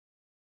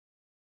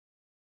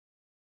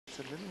It's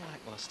a little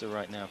lackluster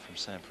right now from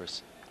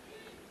Sampras.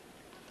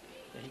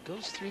 Yeah, he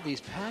goes through these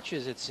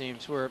patches, it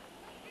seems, where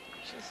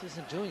he just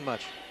isn't doing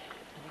much.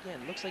 And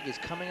again, it looks like he's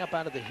coming up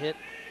out of the hit.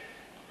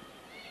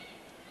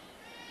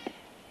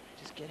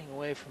 Just getting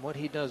away from what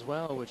he does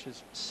well, which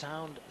is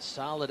sound,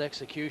 solid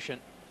execution.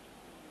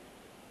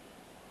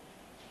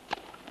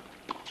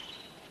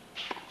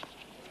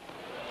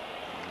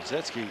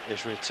 Rusedski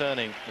is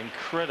returning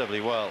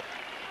incredibly well.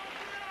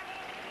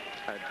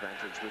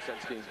 Advantage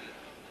Rusedski.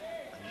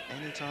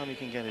 And anytime he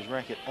can get his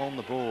racket on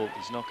the ball,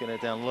 he's knocking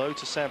it down low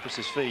to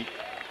Sampras's feet.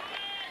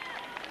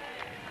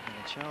 And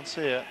a chance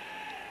here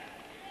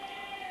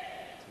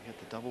to get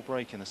the double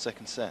break in the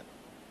second set.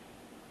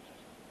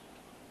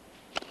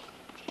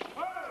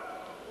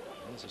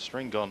 There's a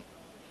string gone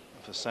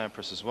for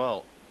Sampras as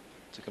well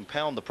to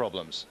compound the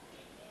problems.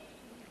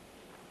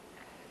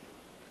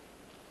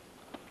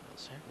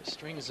 Sampras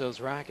strings those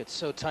rackets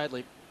so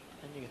tightly,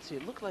 and you can see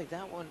it looked like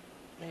that one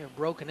may have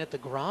broken at the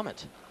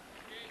grommet,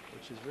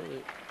 which is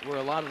really where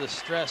a lot of the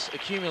stress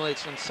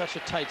accumulates on such a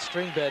tight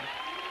string bed.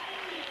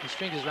 He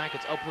strings his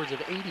rackets upwards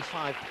of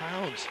 85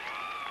 pounds.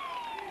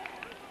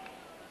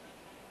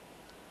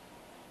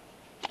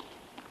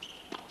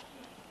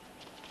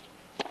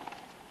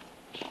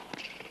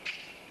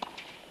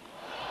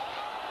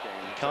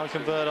 Can't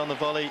convert on the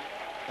volley,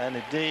 and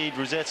indeed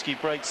Rusedski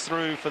breaks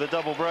through for the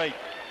double break.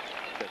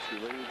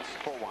 Rusedski leads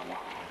 4-1.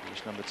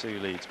 English number 2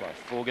 leads by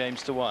 4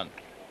 games to 1.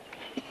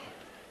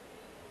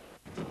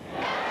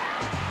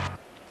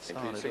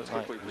 Started looked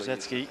like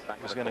Rusedski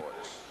was going to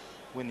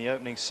win the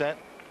opening set,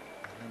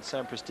 and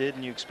Sampras did,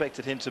 and you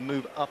expected him to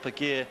move up a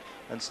gear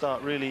and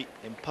start really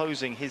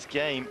imposing his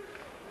game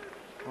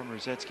on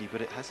Rusedski,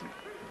 but it hasn't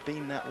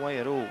been that way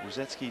at all.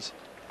 Rusedski's,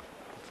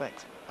 in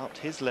fact, upped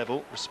his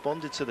level,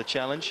 responded to the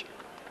challenge.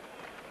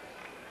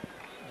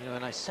 You know,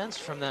 and I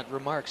sensed from that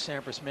remark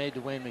Sampras made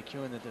to Wayne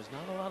McEwen that there's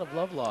not a lot of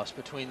love lost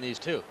between these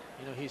two.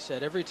 You know, he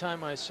said every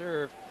time I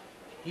serve,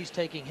 he's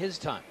taking his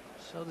time.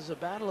 So there's a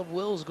battle of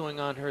wills going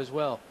on here as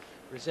well.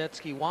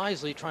 Rusedski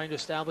wisely trying to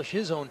establish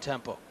his own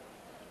tempo.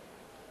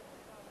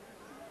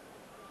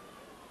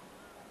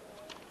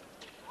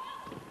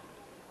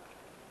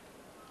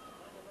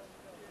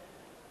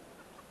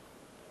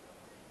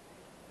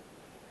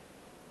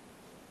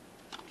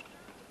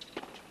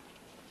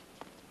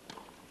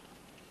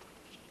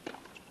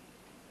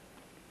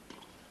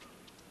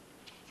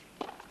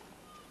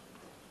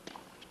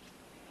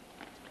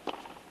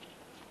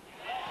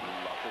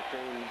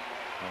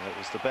 Well, it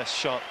was the best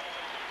shot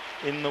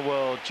in the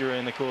world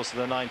during the course of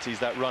the 90s,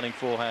 that running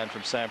forehand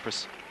from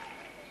Sampras.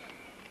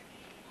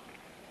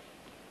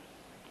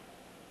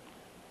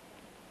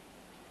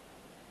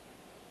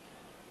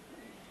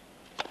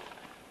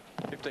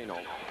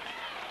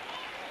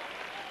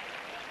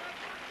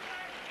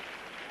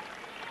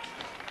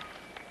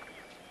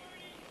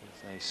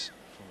 Ace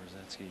for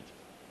Rusedski.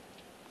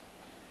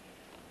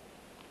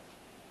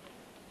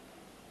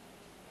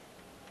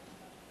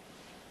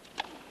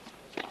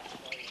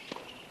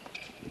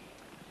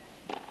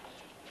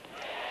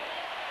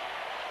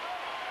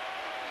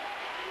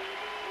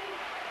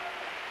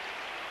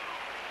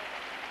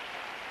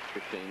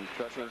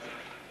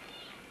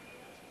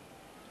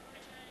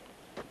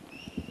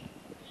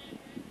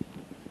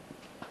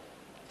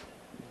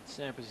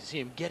 Sampras, you see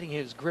him getting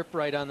his grip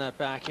right on that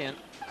backhand.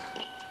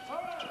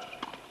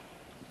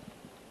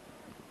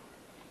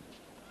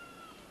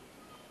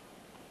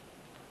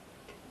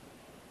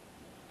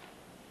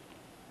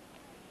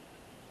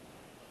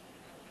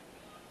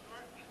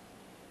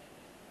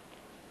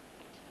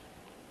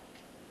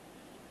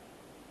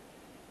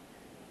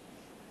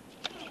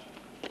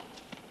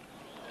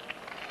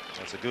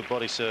 That's a good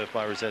body serve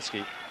by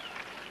Rusedski.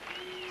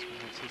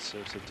 His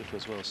serve so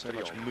different as well. So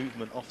much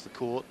movement off the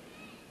court.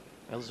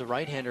 Well, as a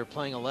right-hander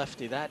playing a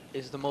lefty, that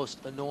is the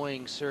most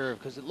annoying serve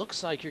because it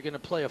looks like you're going to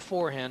play a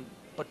forehand,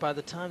 but by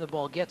the time the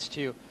ball gets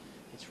to you,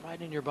 it's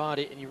right in your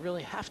body, and you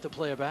really have to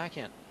play a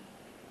backhand.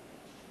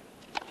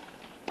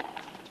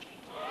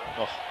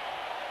 Oh.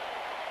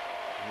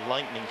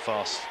 Lightning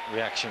fast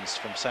reactions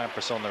from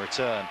Sampras on the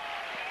return.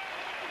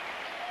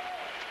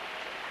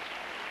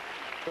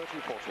 30-40.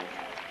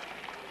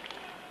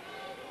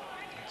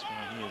 That's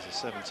why he is a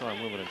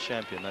 7-time Wimbledon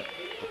champion. That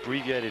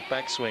abbreviated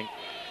backswing.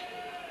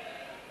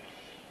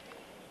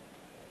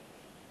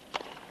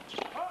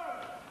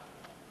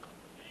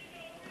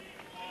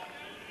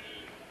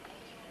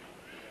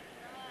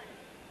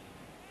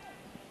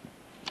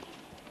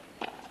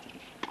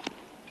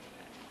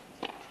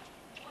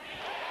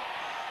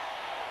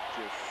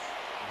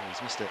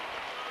 He's missed it.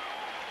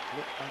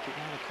 Looked like it might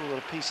have called it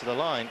a piece of the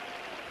line.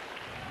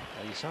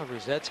 You saw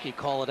Rusedski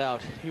call it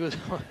out. He was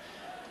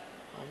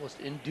almost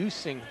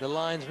inducing the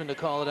linesman to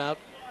call it out.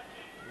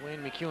 Wayne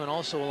McEwen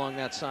also along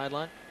that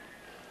sideline.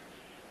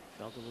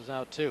 Felt it was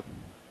out too.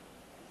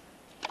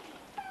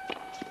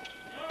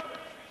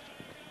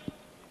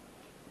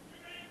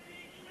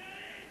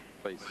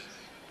 Please.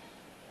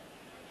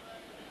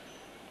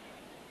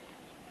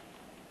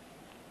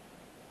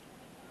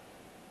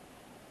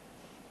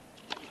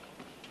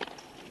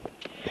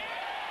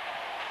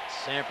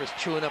 Sampras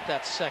chewing up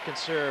that second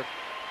serve.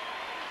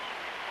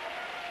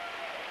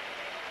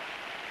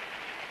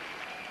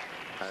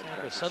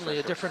 Sampras suddenly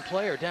a different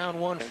player, down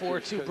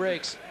 1-4, 2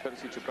 breaks.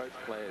 Courtesy to both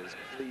players,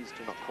 please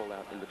do not call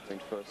out in between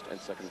first and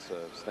second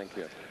serves. Thank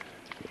you.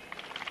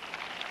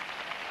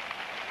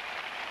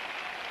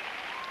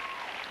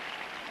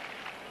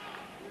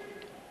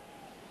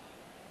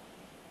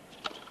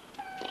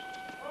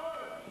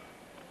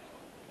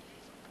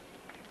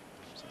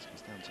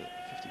 Rusedski's down to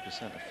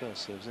 50% of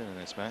first serves in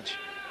this match.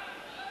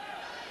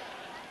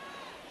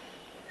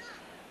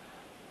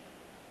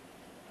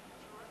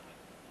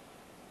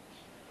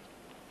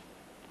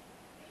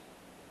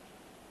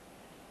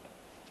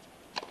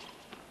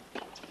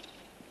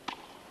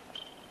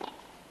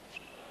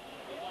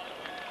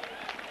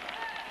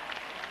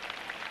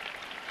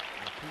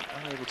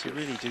 Unable to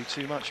really do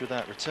too much with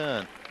that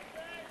return.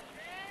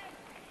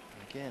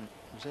 Again,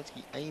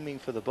 Rusedski aiming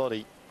for the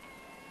body.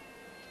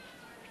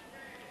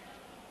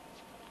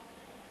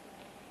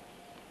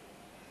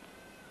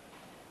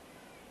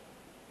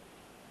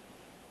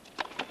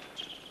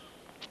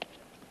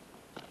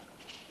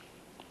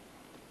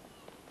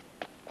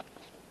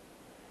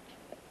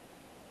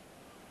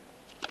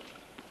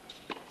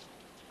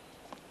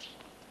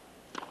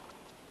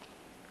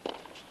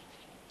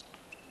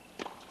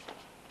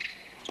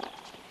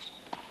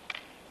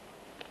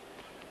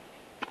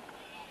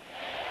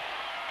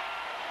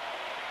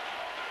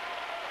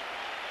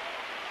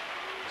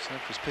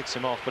 Sampras picks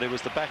him off, but it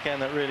was the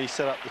backhand that really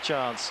set up the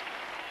chance.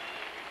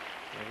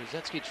 Yeah,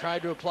 Rusedski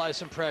tried to apply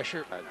some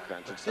pressure. But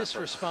this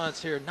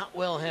response here, not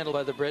well handled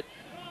by the Brit.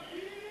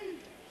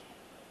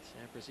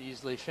 Sampras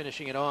easily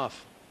finishing it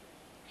off.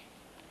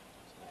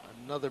 So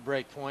another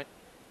break point,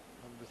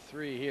 number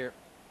 3 here.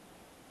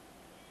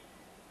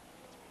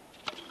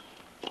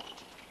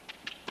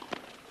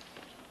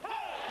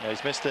 Yeah,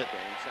 he's missed it.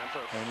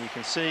 And you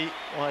can see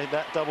why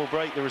that double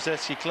break the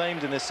Rusedski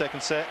claimed in this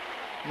second set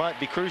might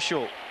be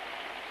crucial.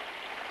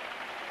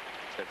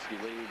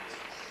 Rusedski leads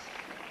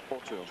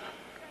 4-2.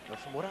 But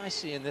from what I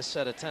see in this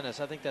set of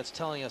tennis, I think that's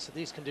telling us that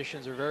these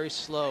conditions are very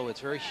slow. It's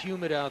very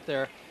humid out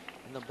there,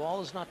 and the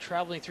ball is not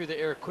traveling through the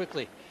air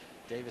quickly.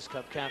 Davis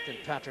Cup captain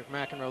Patrick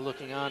McEnroe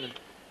looking on, and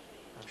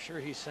I'm sure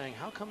he's saying,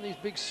 how come these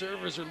big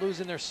servers are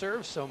losing their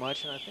serves so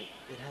much? And I think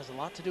it has a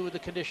lot to do with the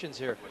conditions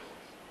here.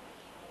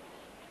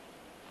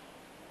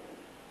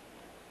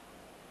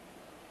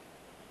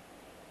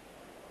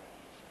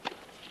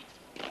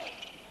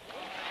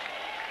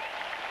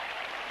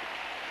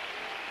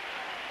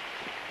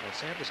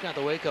 Sampras got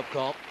the wake-up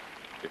call.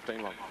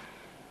 15 love.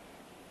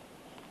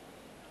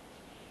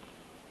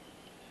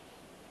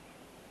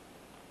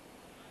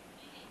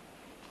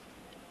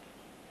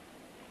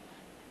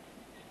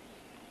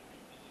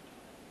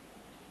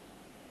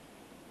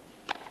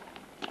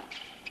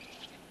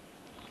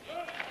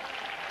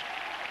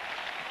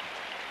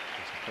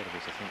 It's incredible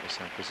to think with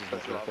Sampras, isn't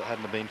it? If it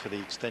hadn't been for the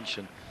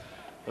extension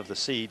of the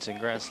seeds in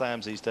Grand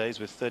Slams these days,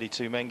 with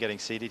 32 men getting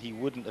seeded, he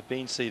wouldn't have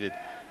been seeded.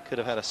 Could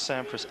have had a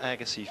Sampras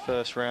Agassi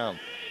first round.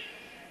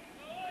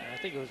 I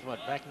think it was what,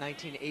 back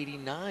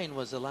 1989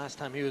 was the last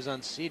time he was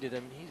unseeded.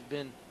 I mean, he's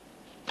been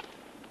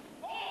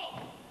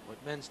what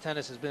men's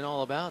tennis has been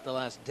all about the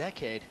last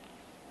decade.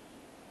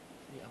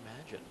 Can you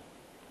imagine?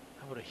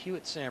 How about a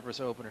Hewitt Sampras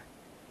opener?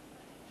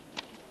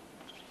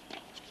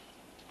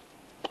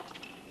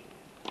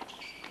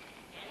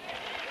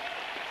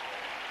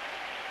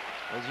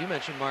 As you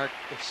mentioned, Mark,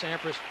 if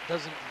Sampras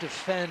doesn't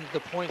defend the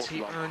points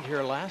he earned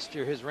here last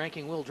year, his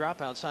ranking will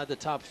drop outside the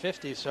top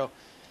 50. So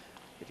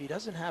if he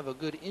doesn't have a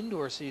good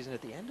indoor season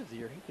at the end of the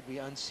year, he could be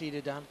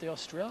unseeded down at the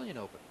Australian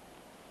Open.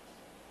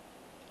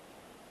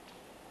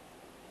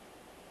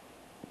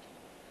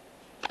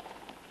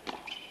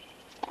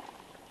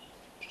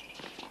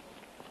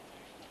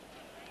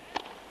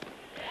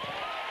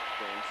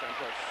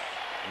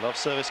 Love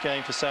service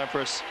game for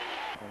Sampras.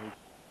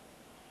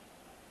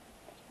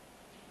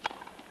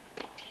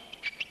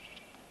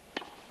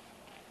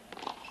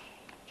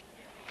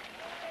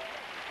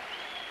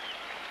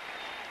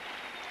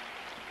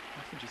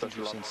 Do you think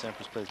you've seen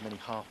Sampras play as many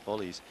half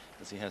volleys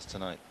as he has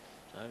tonight?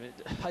 I mean,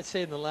 I'd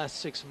say in the last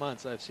 6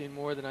 months, I've seen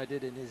more than I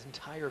did in his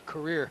entire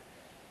career.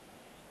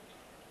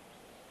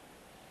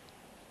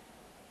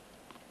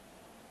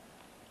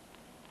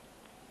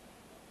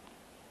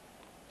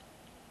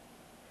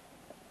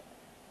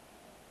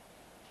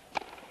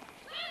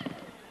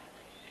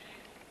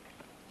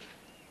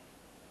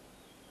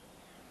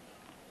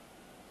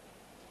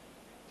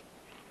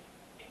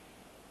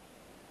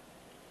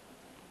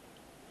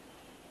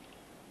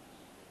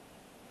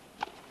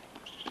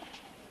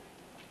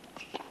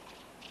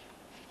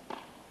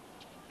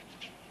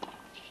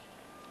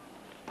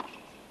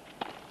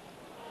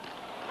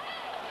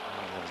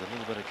 A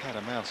little bit of cat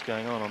and mouse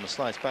going on the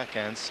slice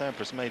backhand.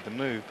 Sampras made the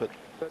move, but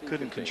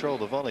couldn't control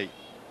the volley. It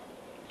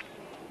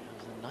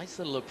was a nice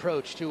little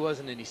approach, too,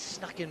 wasn't it? He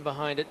snuck in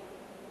behind it.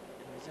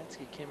 And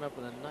Rusedski came up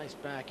with a nice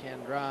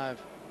backhand drive.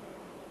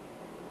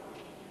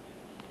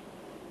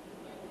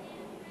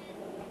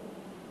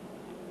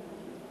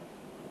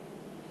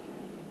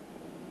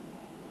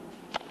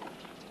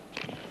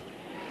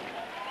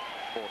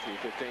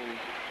 15.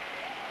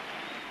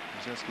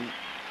 Rusedski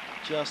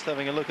just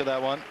having a look at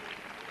that one.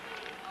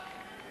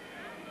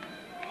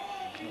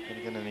 He's not going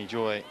to get any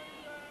joy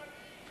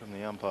from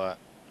the umpire.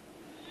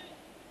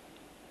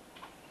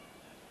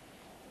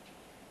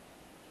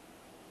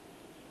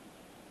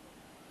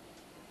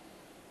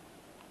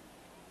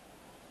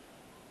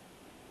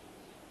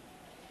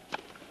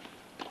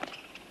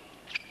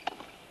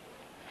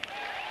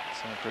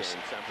 Sampras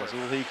does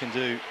all he can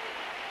do.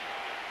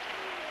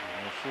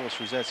 And will force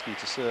Rusedski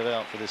to serve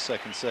out for this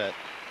second set.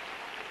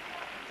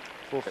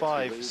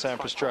 4-5,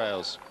 Sampras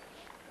trails.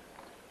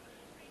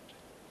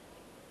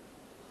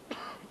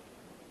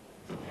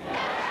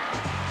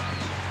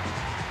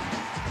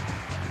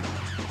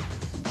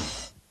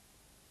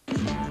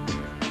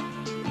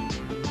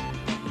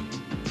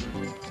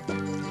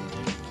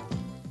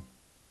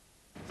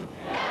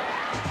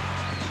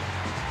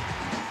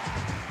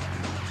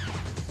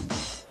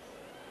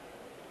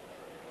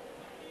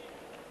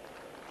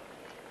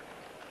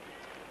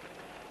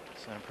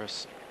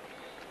 Sampras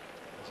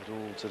has it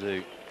all to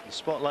do. The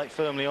spotlight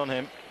firmly on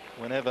him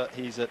whenever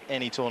he's at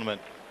any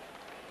tournament.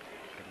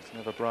 But it's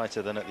never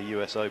brighter than at the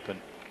US Open.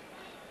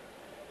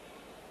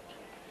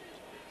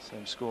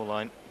 Same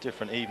scoreline,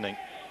 different evening,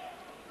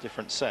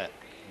 different set.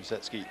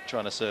 Rusedski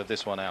trying to serve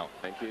this one out.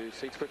 Thank you.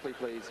 Seats quickly,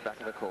 please. Back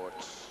of the court.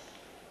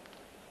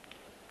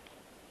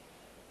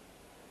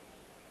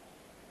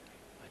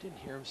 I didn't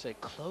hear him say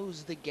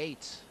close the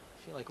gates.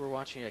 I feel like we're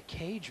watching a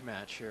cage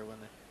match here when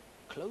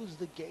they close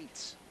the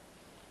gates.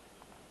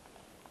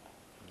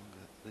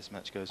 This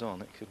match goes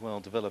on, it could well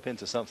develop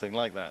into something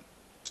like that.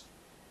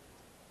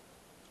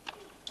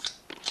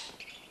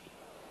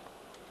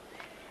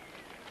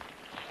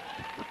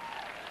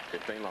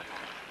 Love.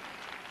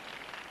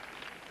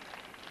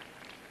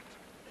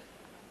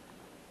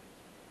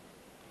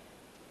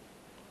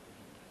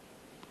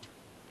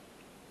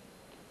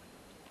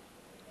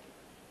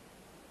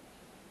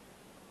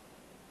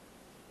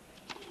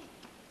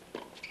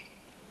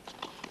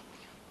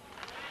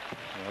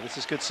 Well, this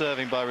is good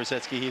serving by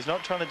Rusedski. He's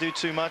not trying to do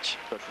too much.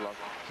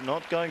 He's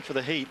not going for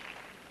the heat.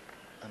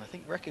 And I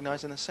think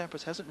recognizing that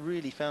Sampras hasn't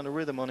really found a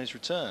rhythm on his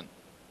return.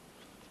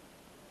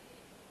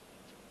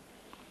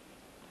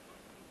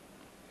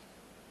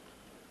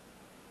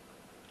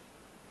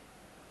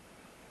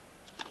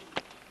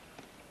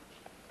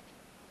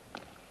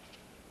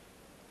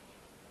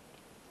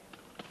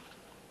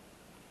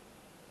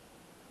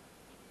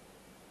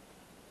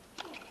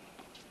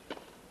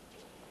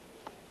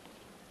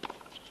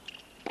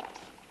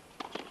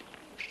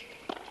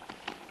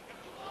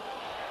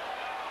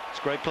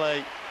 Great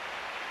play.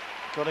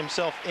 Got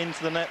himself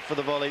into the net for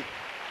the volley.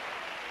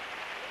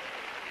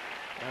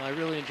 And I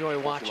really enjoy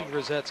watching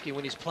Rusedski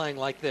when he's playing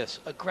like this.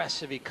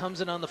 Aggressive. He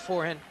comes in on the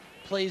forehand,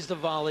 plays the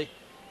volley,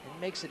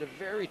 and makes it a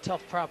very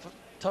tough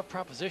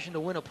proposition to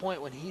win a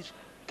point when he's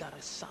got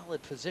a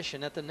solid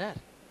position at the net.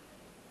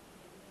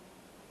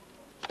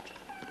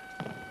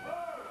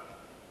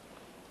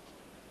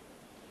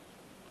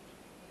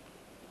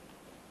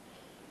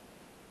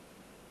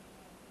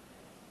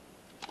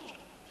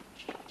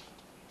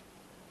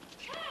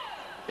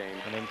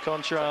 And in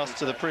contrast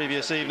to the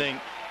previous evening,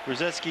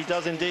 Rusedski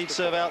does indeed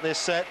serve out this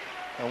set,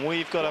 and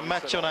we've got a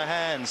match on our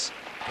hands.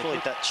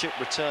 Avoid that chip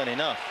return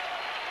enough.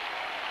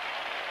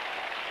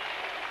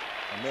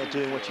 And they're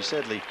doing what you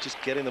said, Lee,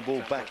 just getting the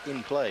ball back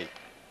in play.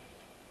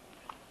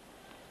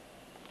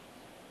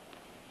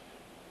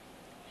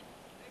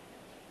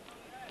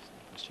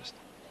 It's just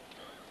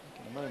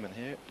taking a moment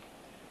here,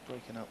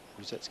 breaking up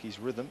Rusedski's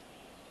rhythm.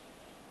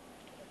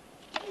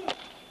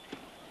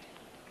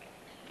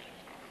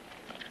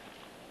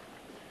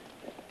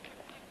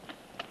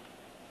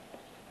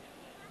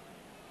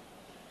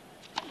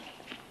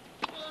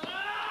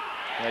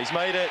 Yeah, he's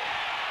made it.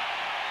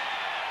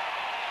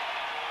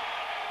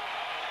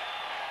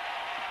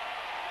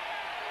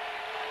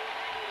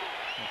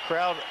 The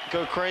crowd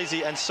go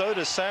crazy, and so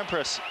does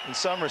Sampras in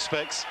some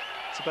respects.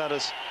 It's about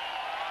as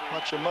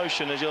much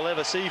emotion as you'll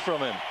ever see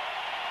from him.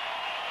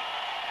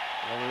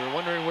 Well, we were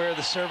wondering where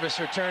the service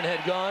return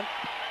had gone.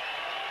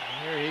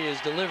 And here he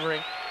is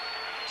delivering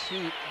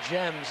 2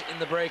 gems in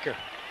the breaker.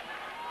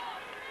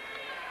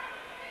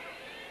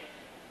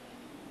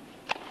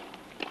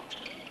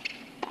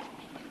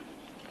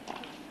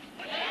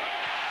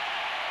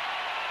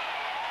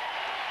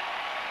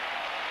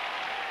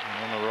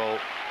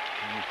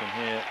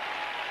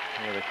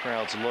 Where the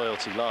crowd's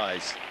loyalty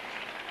lies.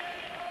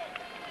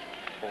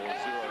 4-0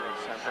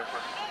 Sampras.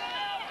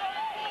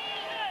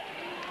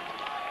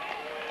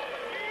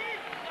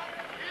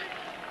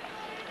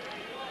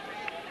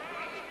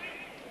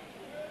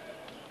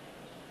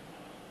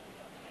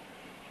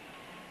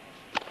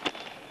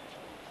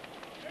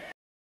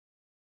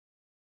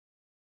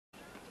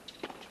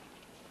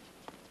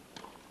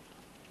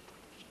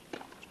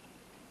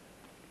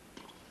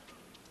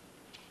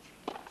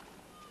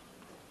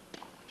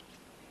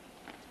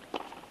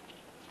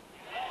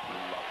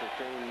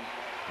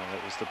 Well,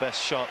 it was the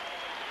best shot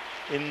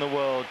in the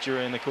world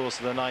during the course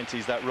of the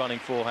 90s, that running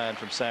forehand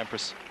from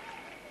Sampras.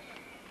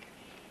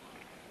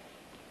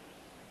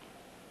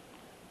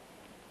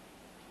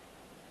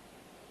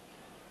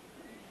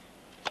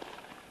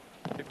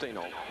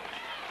 15-all.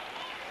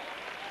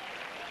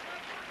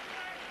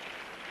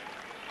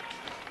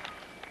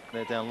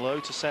 They're down low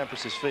to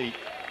Sampras's feet.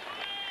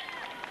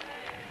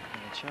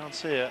 And a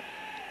chance here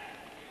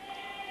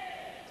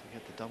to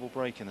get the double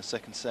break in the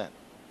second set.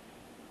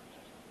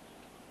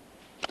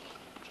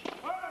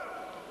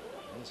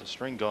 There's a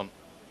string gone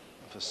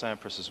for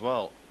Sampras as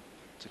well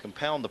to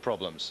compound the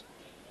problems.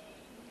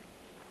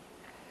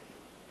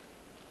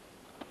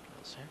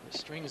 Well, Sampras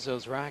strings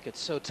those rackets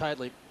so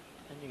tightly,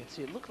 and you can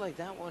see it looked like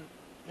that one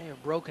may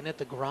have broken at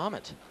the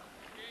grommet,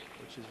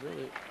 which is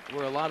really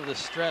where a lot of the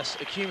stress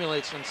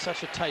accumulates on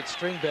such a tight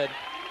string bed.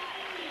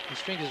 He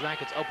strings his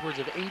rackets upwards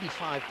of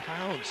 85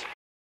 pounds.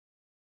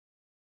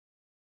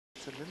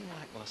 It's a little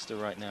lackluster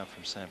right now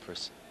from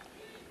Sampras.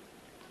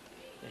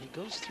 Yeah, he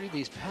goes through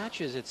these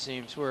patches, it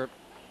seems, where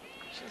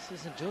he just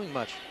isn't doing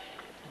much.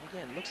 And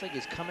again, it looks like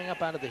he's coming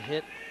up out of the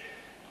hit,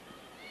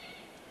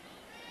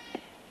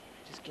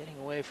 just getting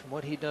away from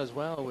what he does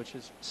well, which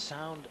is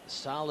sound,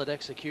 solid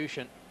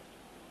execution.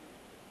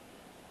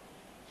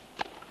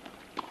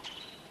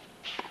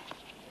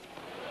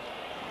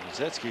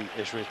 Rusedski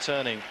is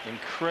returning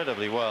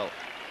incredibly well.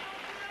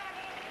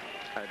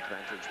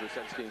 Advantage,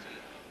 Rusedski.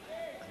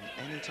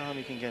 And anytime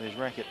he can get his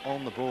racket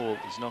on the ball,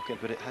 he's knocking,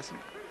 but it hasn't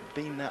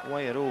been that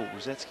way at all.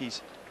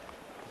 Rusedski's,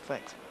 in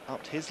fact,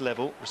 upped his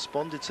level,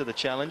 responded to the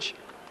challenge.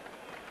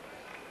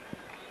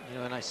 You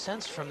know, and I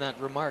sensed from that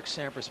remark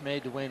Sampras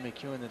made to Wayne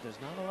McEwen that there's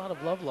not a lot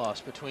of love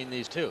lost between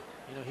these two.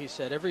 You know, he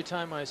said every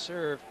time I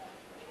serve,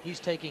 he's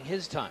taking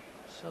his time.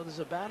 So there's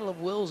a battle of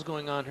wills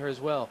going on here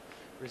as well.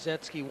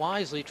 Rusedski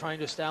wisely trying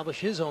to establish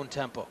his own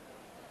tempo.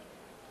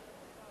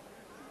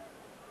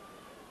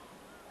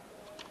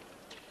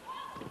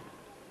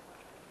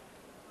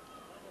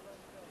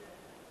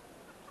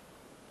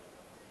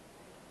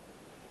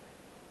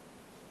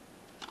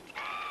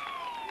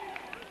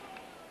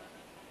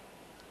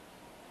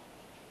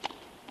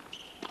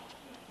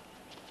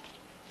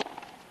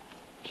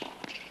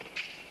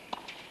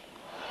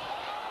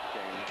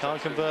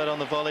 Can't convert on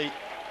the volley,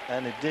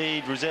 and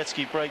indeed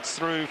Rusedski breaks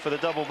through for the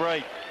double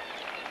break.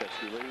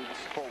 Rusedski leads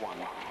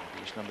 4-1.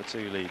 English number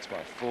 2 leads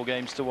by 4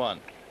 games to 1.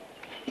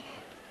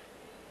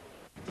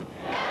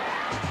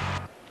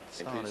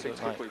 Started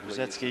looked like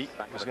Rusedski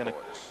was going to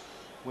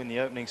win the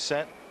opening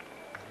set,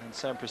 and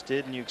Sampras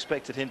did, and you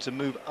expected him to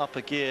move up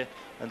a gear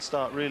and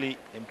start really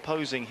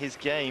imposing his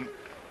game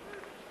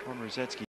on Rusedski.